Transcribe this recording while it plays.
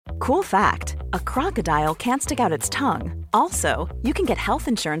Cool fact, a crocodile can't stick out its tongue. Also, you can get health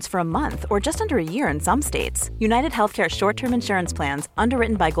insurance for a month or just under a year in some states. United Healthcare short-term insurance plans,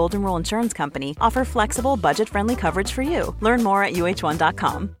 underwritten by Golden Rule Insurance Company, offer flexible, budget-friendly coverage for you. Learn more at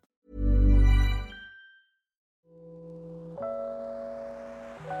uh1.com.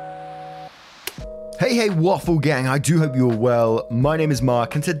 Hey Waffle Gang, I do hope you're well. My name is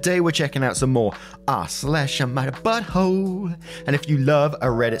Mark and today we're checking out some more r/my butthole. And if you love a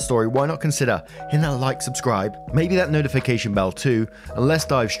Reddit story, why not consider hitting that like, subscribe, maybe that notification bell too, and let's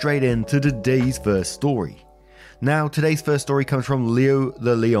dive straight into today's first story. Now, today's first story comes from Leo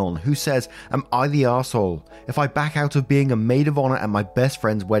the Leon, who says, "Am I the arsehole if I back out of being a maid of honor at my best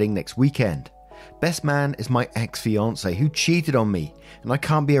friend's wedding next weekend? Best man is my ex-fiance who cheated on me, and I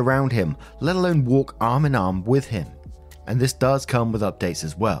can't be around him, let alone walk arm in arm with him." And this does come with updates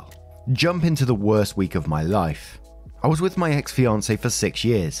as well. Jump into the worst week of my life. I was with my ex-fiance for 6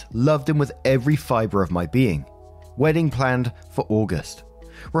 years, loved him with every fiber of my being. Wedding planned for August.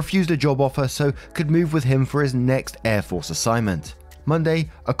 Refused a job offer so could move with him for his next Air Force assignment. Monday,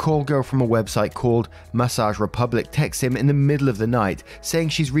 a call girl from a website called Massage Republic texts him in the middle of the night saying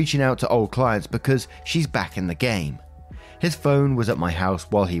she's reaching out to old clients because she's back in the game. His phone was at my house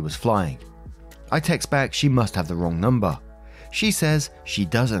while he was flying. I text back she must have the wrong number. She says she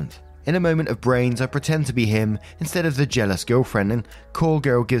doesn't. In a moment of brains, I pretend to be him instead of the jealous girlfriend, and call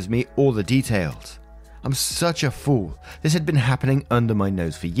girl gives me all the details. I'm such a fool. This had been happening under my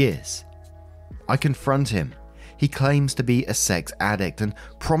nose for years. I confront him. He claims to be a sex addict and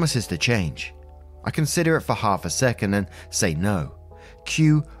promises to change. I consider it for half a second and say no.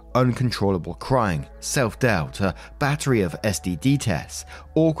 Cue uncontrollable crying, self-doubt, a battery of STD tests,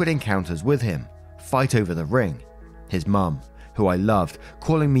 awkward encounters with him, fight over the ring. His mum, who I loved,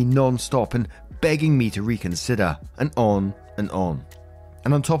 calling me non-stop and begging me to reconsider, and on and on.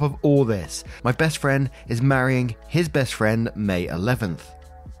 And on top of all this, my best friend is marrying his best friend May 11th.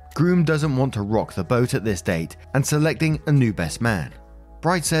 Groom doesn't want to rock the boat at this date and selecting a new best man.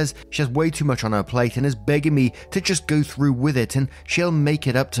 Bride says she has way too much on her plate and is begging me to just go through with it and she'll make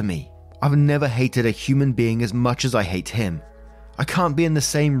it up to me. I've never hated a human being as much as I hate him. I can't be in the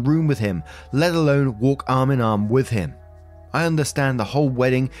same room with him, let alone walk arm in arm with him. I understand the whole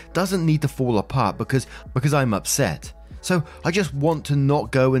wedding doesn't need to fall apart because I'm upset. So I just want to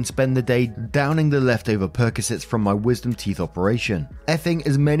not go and spend the day downing the leftover Percocets from my wisdom teeth operation, effing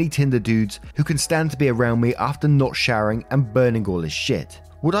as many Tinder dudes who can stand to be around me after not showering and burning all his shit.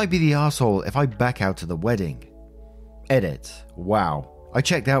 Would I be the arsehole if I back out to the wedding?" Edit. Wow. I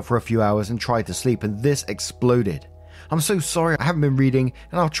checked out for a few hours and tried to sleep and this exploded. I'm so sorry I haven't been reading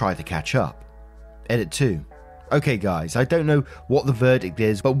and I'll try to catch up. Edit 2. Okay guys, I don't know what the verdict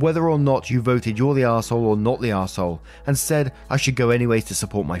is, but whether or not you voted you're the arsehole or not the arsehole and said I should go anyways to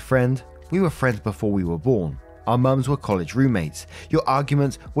support my friend, we were friends before we were born. Our mums were college roommates. Your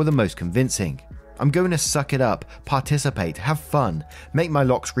arguments were the most convincing. I'm going to suck it up, participate, have fun, make my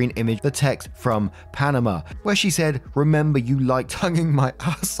lock screen image the text from Panama where she said, "Remember you like tonguing my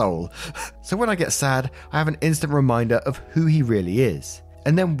arsehole." So when I get sad, I have an instant reminder of who he really is.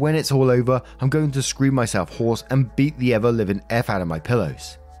 And then when it's all over, I'm going to scream myself hoarse and beat the ever-living F out of my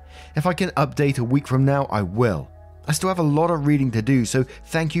pillows. If I can update a week from now, I will. I still have a lot of reading to do, so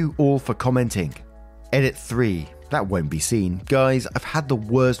thank you all for commenting. Edit 3. That won't be seen. Guys, I've had the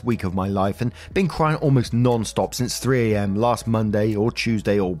worst week of my life and been crying almost non-stop since 3 AM last Monday or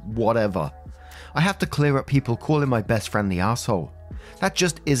Tuesday or whatever. I have to clear up people calling my best friend the arsehole. That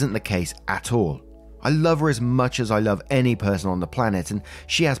just isn't the case at all. I love her as much as I love any person on the planet and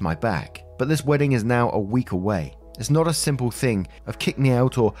she has my back, but this wedding is now a week away. It's not a simple thing of kick me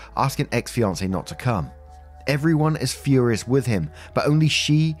out or asking ex-fiancé not to come. Everyone is furious with him, but only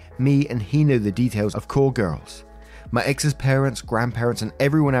she, me and he know the details of call girls. My ex's parents, grandparents and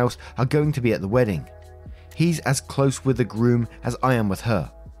everyone else are going to be at the wedding. He's as close with the groom as I am with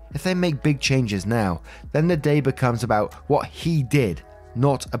her. If they make big changes now, then the day becomes about what he did,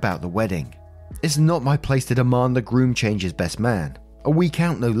 not about the wedding. It's not my place to demand the groom change his best man. A week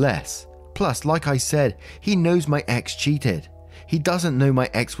out no less. Plus, like I said, he knows my ex cheated. He doesn't know my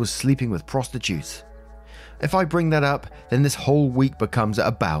ex was sleeping with prostitutes. If I bring that up, then this whole week becomes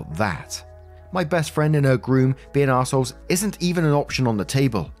about that. My best friend and her groom being arseholes isn't even an option on the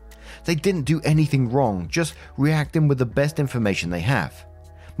table. They didn't do anything wrong, just reacting with the best information they have.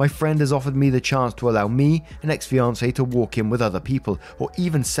 My friend has offered me the chance to allow me and ex-fiancé to walk in with other people or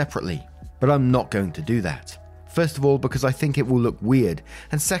even separately, but I'm not going to do that. First of all, because I think it will look weird,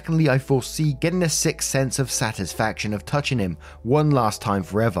 and secondly, I foresee getting a sick sense of satisfaction of touching him one last time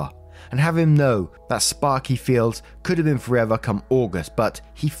forever, and have him know that spark he feels could have been forever come August, but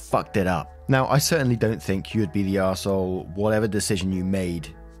he fucked it up. Now, I certainly don't think you'd be the arsehole whatever decision you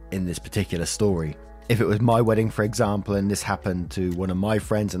made in this particular story. If it was my wedding, for example, and this happened to one of my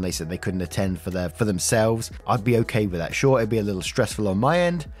friends and they said they couldn't attend for themselves, I'd be okay with that. Sure, it'd be a little stressful on my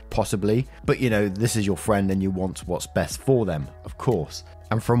end, possibly, but this is your friend and you want what's best for them, of course.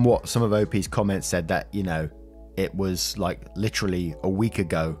 And from what some of OP's comments said, that, it was like literally a week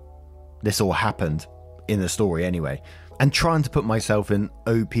ago this all happened in the story anyway. And trying to put myself in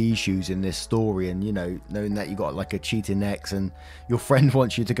OP's shoes in this story and, knowing that you got like a cheating ex and your friend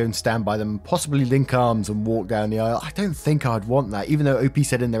wants you to go and stand by them, possibly link arms and walk down the aisle. I don't think I'd want that, even though OP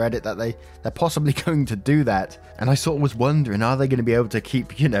said in their edit that they're possibly going to do that. And I sort of was wondering, are they going to be able to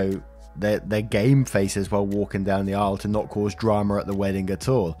keep, their game faces while walking down the aisle to not cause drama at the wedding at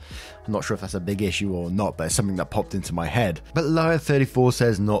all? I'm not sure if that's a big issue or not, but it's something that popped into my head. But Liar34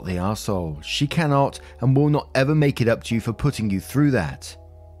 says, not the arsehole. She cannot and will not ever make it up to you for putting you through that.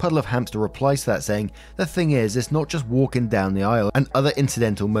 Puddle of Hamster replies to that saying, the thing is, it's not just walking down the aisle and other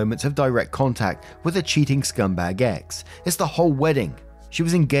incidental moments of direct contact with a cheating scumbag ex. It's the whole wedding. She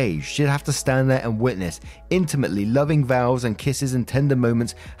was engaged, she'd have to stand there and witness intimately loving vows and kisses and tender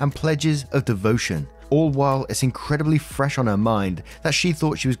moments and pledges of devotion, all while it's incredibly fresh on her mind that she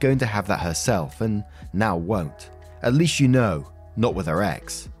thought she was going to have that herself and now won't. At least not with her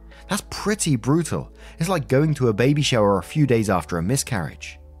ex. That's pretty brutal. It's like going to a baby shower a few days after a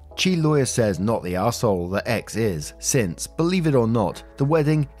miscarriage. Chi Lawyer says not the arsehole the ex is, since, believe it or not, the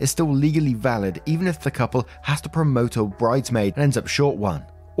wedding is still legally valid even if the couple has to promote a bridesmaid and ends up short one.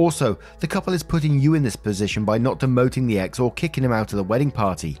 Also, the couple is putting you in this position by not demoting the ex or kicking him out of the wedding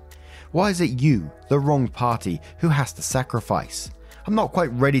party. Why is it you, the wrong party, who has to sacrifice? I'm not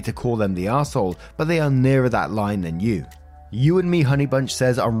quite ready to call them the arsehole, but they are nearer that line than you. You and Me Honeybunch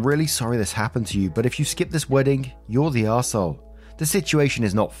says, I'm really sorry this happened to you, but if you skip this wedding, you're the arsehole. The situation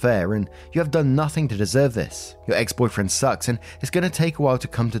is not fair and you have done nothing to deserve this. Your ex-boyfriend sucks and it's going to take a while to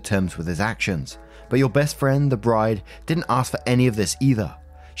come to terms with his actions. But your best friend, the bride, didn't ask for any of this either.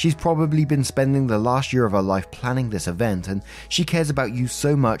 She's probably been spending the last year of her life planning this event and she cares about you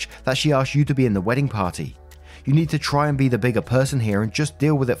so much that she asked you to be in the wedding party. You need to try and be the bigger person here and just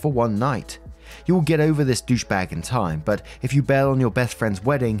deal with it for one night. You will get over this douchebag in time, but if you bail on your best friend's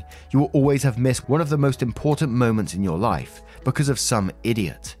wedding, you will always have missed one of the most important moments in your life because of some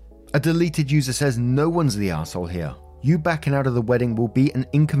idiot. A deleted user says no one's the arsehole here. You backing out of the wedding will be an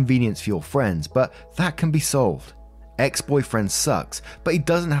inconvenience for your friends, but that can be solved. Ex-boyfriend sucks, but he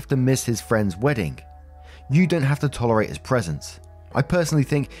doesn't have to miss his friend's wedding. You don't have to tolerate his presence. I personally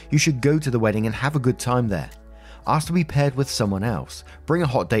think you should go to the wedding and have a good time there. Ask to be paired with someone else. Bring a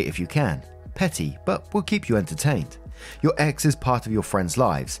hot date if you can. Petty, but will keep you entertained. Your ex is part of your friends'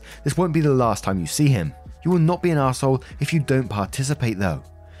 lives. This won't be the last time you see him. You will not be an arsehole if you don't participate though.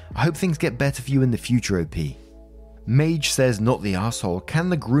 I hope things get better for you in the future, OP. Mage says not the arsehole. Can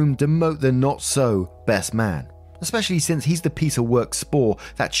the groom demote the not so best man? Especially since he's the piece of work spore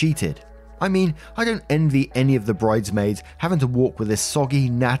that cheated. I mean, I don't envy any of the bridesmaids having to walk with this soggy,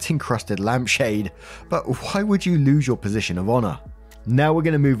 gnat-encrusted lampshade, but why would you lose your position of honor? Now we're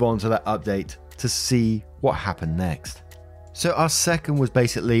going to move on to that update to see what happened next. So our second was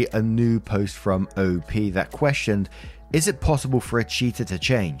basically a new post from OP that questioned, is it possible for a cheater to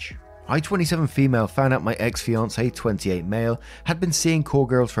change? I, 27 female, found out my ex-fiancé, 28 male, had been seeing call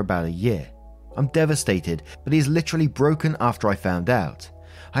girls for about a year. I'm devastated, but he's literally broken after I found out.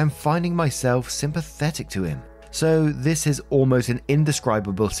 I am finding myself sympathetic to him. So this is almost an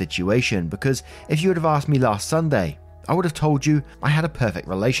indescribable situation because if you would have asked me last Sunday, I would have told you I had a perfect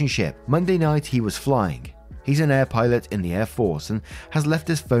relationship. Monday night he was flying. He's an air pilot in the Air Force and has left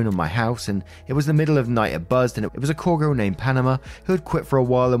his phone on my house, and it was the middle of the night it buzzed, and it was a call girl named Panama who had quit for a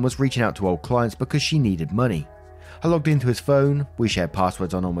while and was reaching out to old clients because she needed money. I logged into his phone, we shared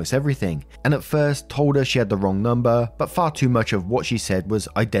passwords on almost everything, and at first told her she had the wrong number, but far too much of what she said was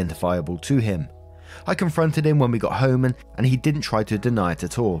identifiable to him. I confronted him when we got home and he didn't try to deny it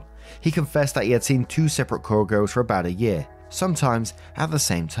at all. He confessed that he had seen 2 separate call girls for about a year, sometimes at the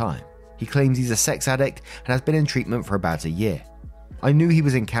same time. He claims he's a sex addict and has been in treatment for about a year. I knew he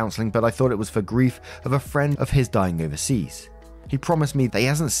was in counselling, but I thought it was for grief of a friend of his dying overseas. He promised me that he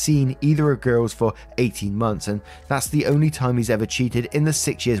hasn't seen either of girls for 18 months and that's the only time he's ever cheated in the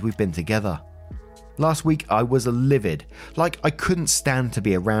 6 years we've been together. Last week I was livid, like I couldn't stand to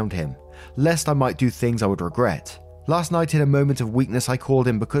be around him, lest I might do things I would regret. Last night in a moment of weakness I called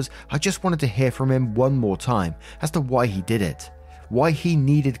him because I just wanted to hear from him one more time as to why he did it, why he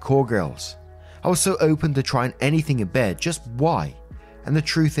needed call girls. I was so open to trying anything in bed, just why? and the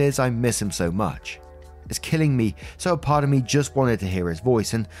truth is I miss him so much. It's killing me, so a part of me just wanted to hear his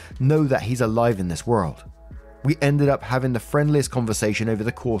voice and know that he's alive in this world. We ended up having the friendliest conversation over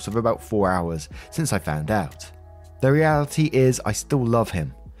the course of about 4 hours since I found out. The reality is I still love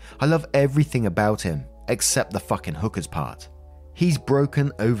him. I love everything about him, except the fucking hookers part. He's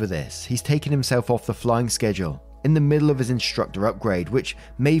broken over this. He's taken himself off the flying schedule in the middle of his instructor upgrade, which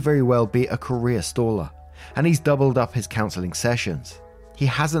may very well be a career staller, and he's doubled up his counselling sessions. He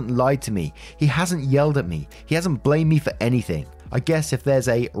hasn't lied to me, he hasn't yelled at me, he hasn't blamed me for anything. I guess if there's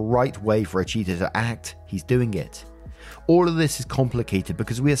a right way for a cheater to act, he's doing it. All of this is complicated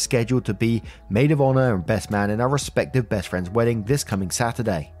because we are scheduled to be maid of honour and best man in our respective best friend's wedding this coming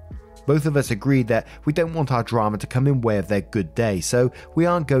Saturday. Both of us agreed that we don't want our drama to come in way of their good day, so we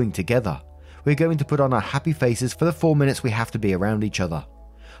aren't going together. We're going to put on our happy faces for the 4 minutes we have to be around each other.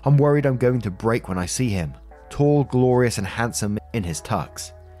 I'm worried I'm going to break when I see him, tall, glorious and handsome in his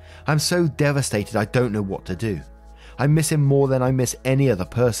tux. I'm so devastated I don't know what to do. I miss him more than I miss any other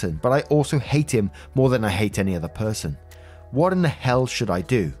person, but I also hate him more than I hate any other person. What in the hell should I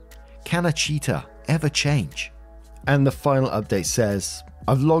do? Can a cheater ever change? And the final update says,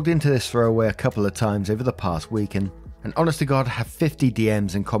 I've logged into this throwaway a couple of times over the past week and honest to God have 50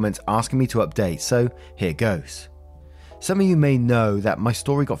 DMs and comments asking me to update, so here goes. Some of you may know that my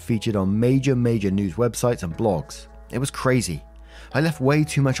story got featured on major news websites and blogs. It was crazy. I left way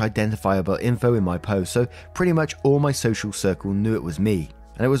too much identifiable info in my post, so pretty much all my social circle knew it was me,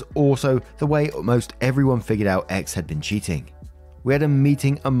 and it was also the way almost everyone figured out X had been cheating. We had a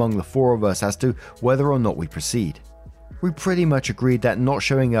meeting among the 4 of us as to whether or not we proceed. We pretty much agreed that not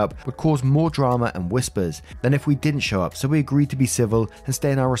showing up would cause more drama and whispers than if we didn't show up, so we agreed to be civil and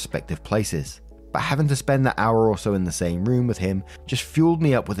stay in our respective places. But having to spend that hour or so in the same room with him just fueled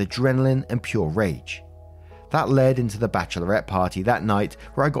me up with adrenaline and pure rage. That led into the bachelorette party that night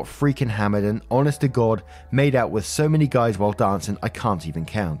where I got freaking hammered and honest to God made out with so many guys while dancing I can't even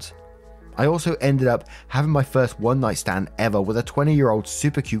count. I also ended up having my first one night stand ever with a 20-year-old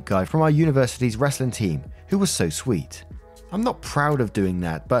super cute guy from our university's wrestling team who was so sweet. I'm not proud of doing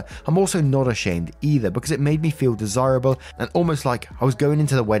that, but I'm also not ashamed either because it made me feel desirable and almost like I was going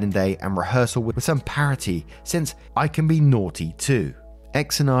into the wedding day and rehearsal with some parity since I can be naughty too.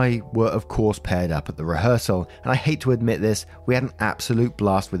 X and I were of course paired up at the rehearsal, and I hate to admit this, we had an absolute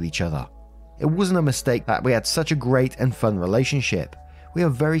blast with each other. It wasn't a mistake that we had such a great and fun relationship. We are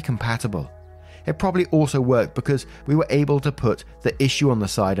very compatible. It probably also worked because we were able to put the issue on the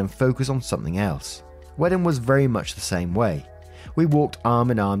side and focus on something else. Wedding was very much the same way. We walked arm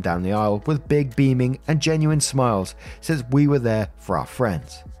in arm down the aisle with big beaming and genuine smiles since we were there for our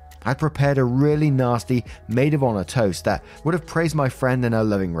friends. I'd prepared a really nasty maid of honor toast that would have praised my friend and her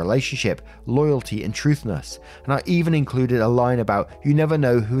loving relationship, loyalty and truthness, and I even included a line about you never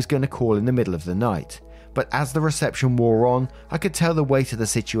know who's going to call in the middle of the night. But as the reception wore on, I could tell the weight of the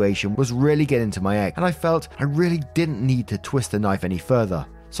situation was really getting to my egg, and I felt I really didn't need to twist the knife any further,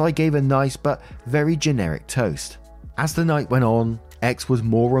 so I gave a nice but very generic toast. As the night went on, X was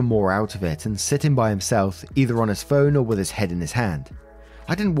more and more out of it and sitting by himself, either on his phone or with his head in his hand.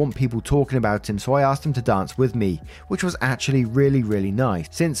 I didn't want people talking about him, so I asked him to dance with me, which was actually really nice,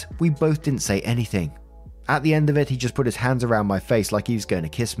 since we both didn't say anything. At the end of it, he just put his hands around my face like he was going to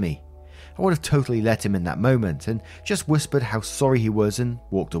kiss me. I would have totally let him in that moment, and just whispered how sorry he was and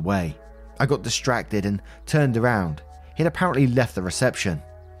walked away. I got distracted and turned around. He'd apparently left the reception.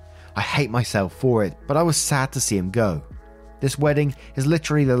 I hate myself for it, but I was sad to see him go. This wedding is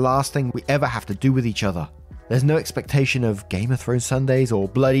literally the last thing we ever have to do with each other. There's no expectation of Game of Thrones Sundays or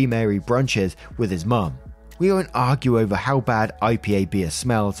Bloody Mary brunches with his mum. We won't argue over how bad IPA beer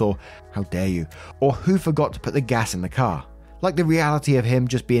smells or how dare you, or who forgot to put the gas in the car. Like the reality of him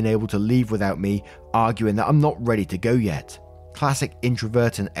just being able to leave without me, arguing that I'm not ready to go yet. Classic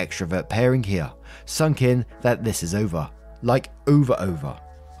introvert and extrovert pairing here, sunk in that this is over. Like over.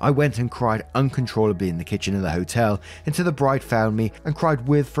 I went and cried uncontrollably in the kitchen of the hotel until the bride found me and cried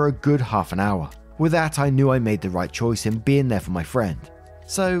with for a good half an hour. With that, I knew I made the right choice in being there for my friend.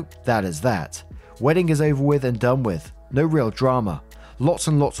 So, that is that. Wedding is over with and done with. No real drama. Lots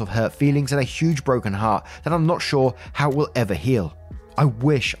and lots of hurt feelings and a huge broken heart that I'm not sure how it will ever heal. I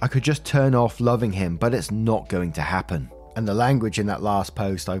wish I could just turn off loving him, but it's not going to happen. And the language in that last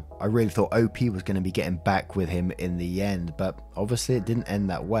post, I really thought OP was going to be getting back with him in the end, but obviously it didn't end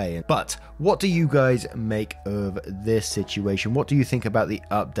that way. But what do you guys make of this situation? What do you think about the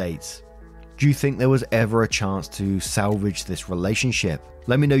updates? Do you think there was ever a chance to salvage this relationship?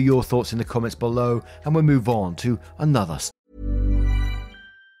 Let me know your thoughts in the comments below, and we'll move on to another.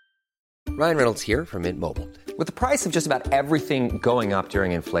 Ryan Reynolds here from Mint Mobile. With the price of just about everything going up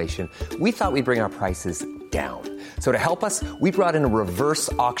during inflation, we thought we'd bring our prices down. So to help us, we brought in a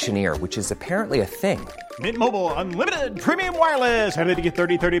reverse auctioneer, which is apparently a thing. Mint Mobile Unlimited Premium Wireless. How to get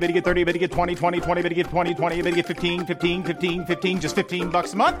 30, 30, bit to get 30, bit to get 20, 20, 20, bit to get 20, 20, bit to get 15, 15, 15, 15, just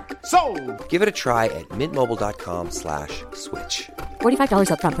 $15 a month? Sold! Give it a try at mintmobile.com/switch.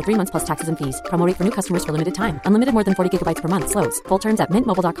 $45 up front for 3 months plus taxes and fees. Promo rate for new customers for limited time. Unlimited more than 40 gigabytes per month. Slows full terms at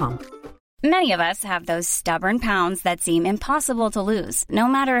mintmobile.com. Many of us have those stubborn pounds that seem impossible to lose, no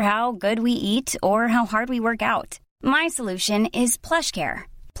matter how good we eat or how hard we work out. My solution is PlushCare.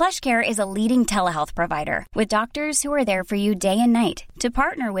 PlushCare is a leading telehealth provider with doctors who are there for you day and night to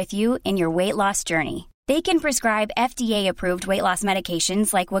partner with you in your weight loss journey. They can prescribe FDA-approved weight loss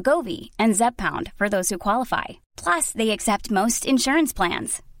medications like Wegovy and Zepbound for those who qualify. Plus, they accept most insurance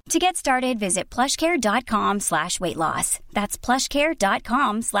plans. To get started, visit plushcare.com/weightloss. That's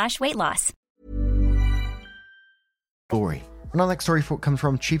plushcare.com/weightloss. Story. And our next story comes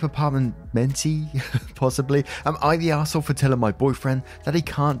from Cheap Apartment Menti, possibly. Am I the arsehole for telling my boyfriend that he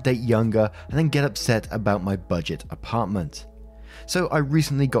can't date younger and then get upset about my budget apartment? So I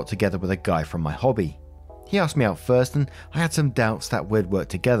recently got together with a guy from my hobby. He asked me out first and I had some doubts that we'd work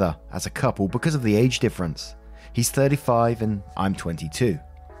together as a couple because of the age difference. He's 35 and I'm 22.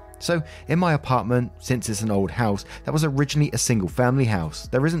 So in my apartment, since it's an old house that was originally a single family house,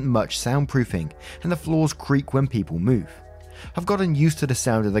 there isn't much soundproofing and the floors creak when people move. I've gotten used to the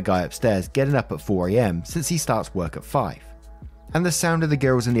sound of the guy upstairs getting up at 4 AM since he starts work at 5. And the sound of the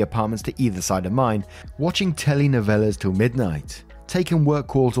girls in the apartments to either side of mine watching telenovelas till midnight, taking work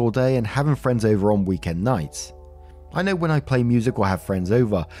calls all day and having friends over on weekend nights. I know when I play music or have friends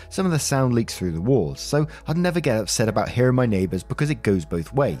over, some of the sound leaks through the walls, so I'd never get upset about hearing my neighbours because it goes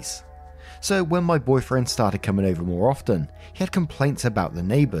both ways. So when my boyfriend started coming over more often, he had complaints about the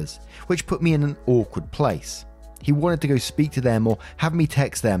neighbours, which put me in an awkward place. He wanted to go speak to them or have me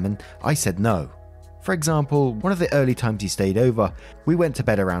text them and I said no. For example, one of the early times he stayed over, we went to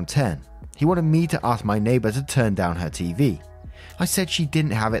bed around 10. He wanted me to ask my neighbour to turn down her TV. I said she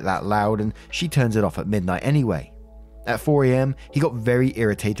didn't have it that loud and she turns it off at midnight anyway. At 4 AM, he got very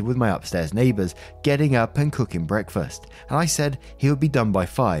irritated with my upstairs neighbours getting up and cooking breakfast, and I said he would be done by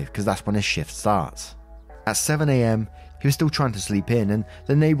 5 because that's when his shift starts. At 7 AM, he was still trying to sleep in, and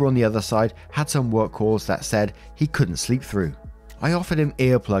the neighbour on the other side had some work calls that said he couldn't sleep through. I offered him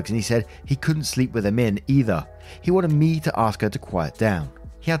earplugs and he said he couldn't sleep with them in either. He wanted me to ask her to quiet down.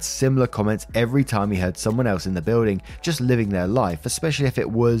 He had similar comments every time he heard someone else in the building just living their life, especially if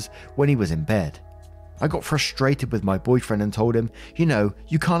it was when he was in bed. I got frustrated with my boyfriend and told him, you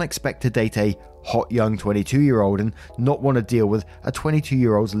can't expect to date a hot young 22-year-old and not want to deal with a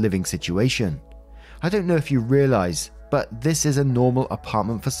 22-year-old's living situation. I don't know if you realise, but this is a normal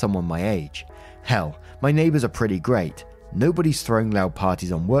apartment for someone my age. Hell, my neighbours are pretty great. Nobody's throwing loud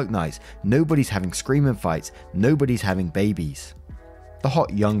parties on work nights, nobody's having screaming fights, nobody's having babies. The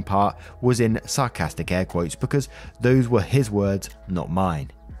hot young part was in sarcastic air quotes because those were his words, not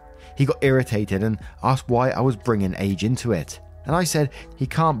mine. He got irritated and asked why I was bringing age into it. And I said he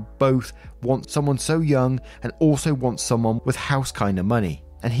can't both want someone so young and also want someone with house kind of money.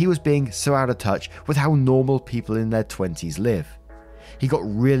 And he was being so out of touch with how normal people in their 20s live. He got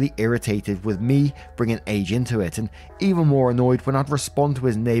really irritated with me bringing age into it and even more annoyed when I'd respond to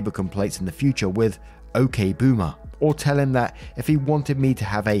his neighbour complaints in the future with, "Okay boomer," or tell him that if he wanted me to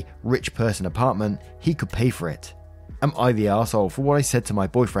have a rich person apartment, he could pay for it. Am I the arsehole for what I said to my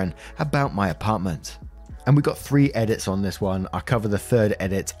boyfriend about my apartment? And we got 3 edits on this one. I'll cover the 3rd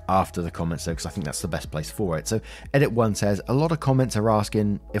edit after the comments though, because I think that's the best place for it. So edit 1 says, a lot of comments are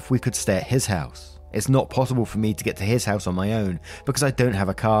asking if we could stay at his house. It's not possible for me to get to his house on my own because I don't have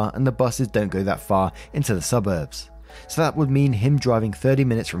a car and the buses don't go that far into the suburbs. So that would mean him driving 30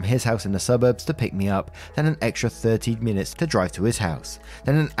 minutes from his house in the suburbs to pick me up, then an extra 30 minutes to drive to his house,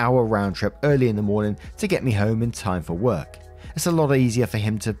 then an hour round trip early in the morning to get me home in time for work. It's a lot easier for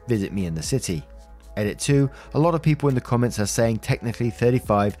him to visit me in the city. Edit 2, a lot of people in the comments are saying technically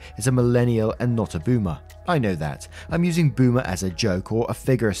 35 is a millennial and not a boomer. I know that. I'm using boomer as a joke or a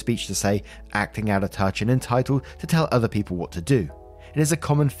figure of speech to say acting out of touch and entitled to tell other people what to do. It is a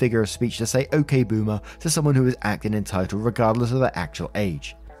common figure of speech to say okay boomer to someone who is acting entitled regardless of their actual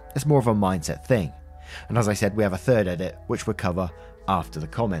age. It's more of a mindset thing. And as I said, we have a 3rd edit which we'll cover after the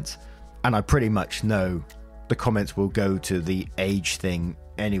comments. And I pretty much know the comments will go to the age thing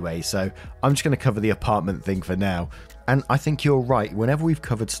anyway, so I'm just going to cover the apartment thing for now. And I think you're right. Whenever we've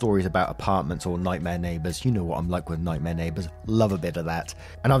covered stories about apartments or nightmare neighbours, you know what I'm like with nightmare neighbours. Love a bit of that.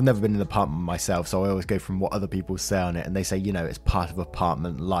 And I've never been in an apartment myself, so I always go from what other people say on it. And they say, you know, it's part of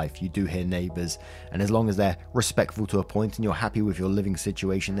apartment life. You do hear neighbours. And as long as they're respectful to a point and you're happy with your living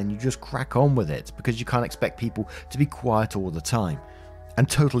situation, then you just crack on with it, because you can't expect people to be quiet all the time. And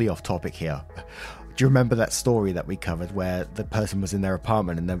totally off topic here. Do you remember that story that we covered where the person was in their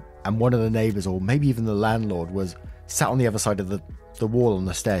apartment and one of the neighbours, or maybe even the landlord, was sat on the other side of the wall on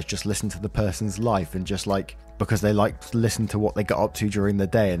the stairs, just listening to the person's life, and just like, because they liked to listen to what they got up to during the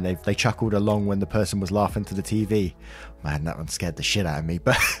day, and they chuckled along when the person was laughing to the TV. Man, that one scared the shit out of me.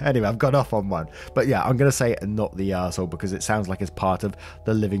 But anyway, I've got off on one. But yeah, I'm going to say not the arsehole, because it sounds like it's part of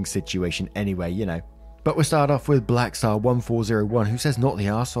the living situation anyway, you know. But we'll start off with Blackstar1401, who says not the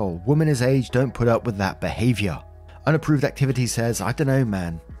arsehole. Woman his age don't put up with that behaviour. Unapproved Activity says, I don't know,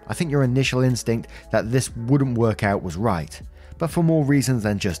 man. I think your initial instinct that this wouldn't work out was right, but for more reasons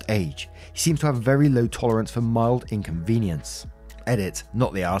than just age. He seems to have very low tolerance for mild inconvenience. Edit,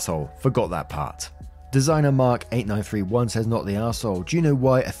 not the arsehole. Forgot that part. Designer Mark8931 says not the arsehole. Do you know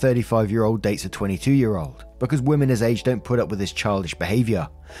why a 35-year-old dates a 22-year-old? Because women his age don't put up with this childish behaviour,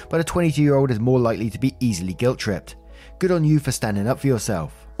 but a 22-year-old is more likely to be easily guilt-tripped. Good on you for standing up for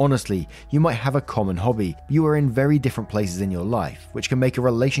yourself. Honestly, you might have a common hobby, but you are in very different places in your life, which can make a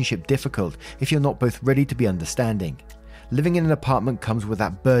relationship difficult if you're not both ready to be understanding. Living in an apartment comes with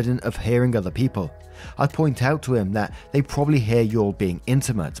that burden of hearing other people. I'd point out to him that they probably hear you're being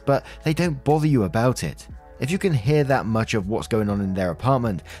intimate, but they don't bother you about it. If you can hear that much of what's going on in their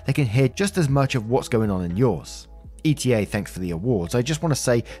apartment, they can hear just as much of what's going on in yours. ETA, thanks for the awards. I just want to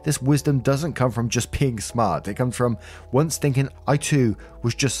say this wisdom doesn't come from just being smart. It comes from once thinking I too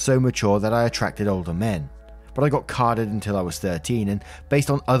was just so mature that I attracted older men. But I got carded until I was 13, and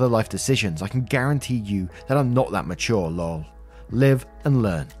based on other life decisions, I can guarantee you that I'm not that mature, lol. Live and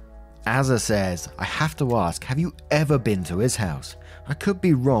learn. Azza says, I have to ask, have you ever been to his house? I could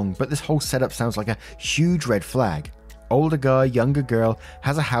be wrong, but this whole setup sounds like a huge red flag. Older guy, younger girl,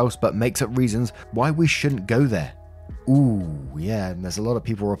 has a house but makes up reasons why we shouldn't go there. Ooh, yeah, and there's a lot of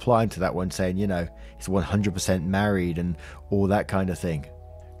people replying to that one saying, you know, he's 100% married and all that kind of thing.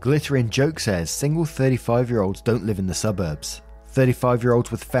 Glittering Joke says, single 35-year-olds don't live in the suburbs.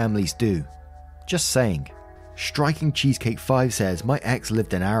 35-year-olds with families do. Just saying. Striking Cheesecake 5 says, my ex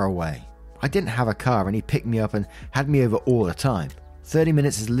lived an hour away. I didn't have a car and he picked me up and had me over all the time. 30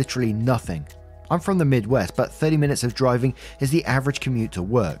 minutes is literally nothing. I'm from the Midwest, but 30 minutes of driving is the average commute to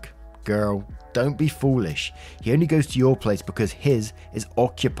work. Girl, don't be foolish. He only goes to your place because his is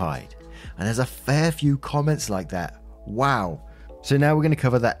occupied. And there's a fair few comments like that. Wow. So now we're going to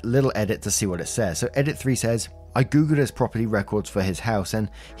cover that little edit to see what it says. So edit 3 says, I googled his property records for his house and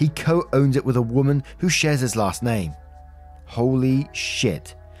he co-owns it with a woman who shares his last name. Holy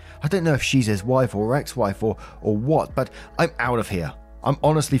shit. I don't know if she's his wife or ex-wife or what, but I'm out of here. I'm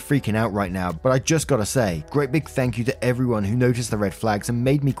honestly freaking out right now, but I just gotta say, great big thank you to everyone who noticed the red flags and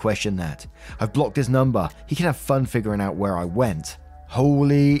made me question that. I've blocked his number. He can have fun figuring out where I went.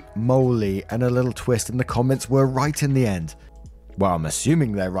 Holy moly, and a little twist in the comments were right in the end. Well, I'm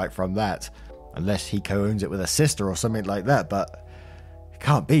assuming they're right from that. Unless he co-owns it with a sister or something like that, but it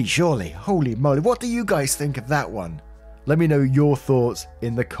can't be, surely. Holy moly, what do you guys think of that one? Let me know your thoughts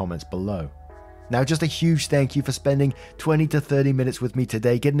in the comments below. Now, just a huge thank you for spending 20 to 30 minutes with me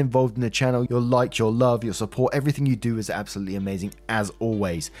today, getting involved in the channel. Your likes, your love, your support, everything you do is absolutely amazing as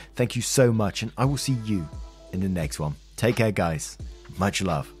always. Thank you so much, and I will see you in the next one. Take care, guys. Much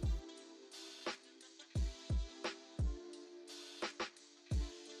love.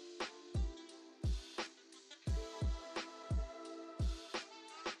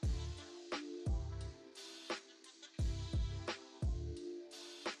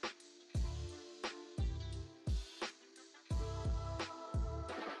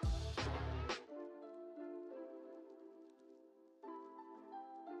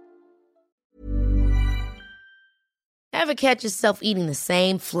 Ever catch yourself eating the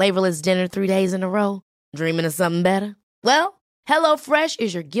same flavorless dinner 3 days in a row? Dreaming of something better? Well, HelloFresh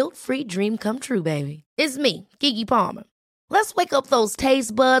is your guilt-free dream come true, baby. It's me, Keke Palmer. Let's wake up those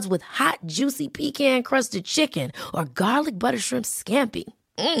taste buds with hot, juicy pecan-crusted chicken or garlic butter shrimp scampi.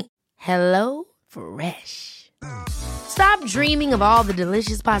 Hello Fresh. Stop dreaming of all the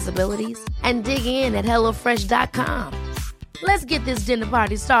delicious possibilities and dig in at HelloFresh.com. Let's get this dinner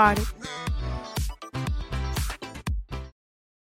party started.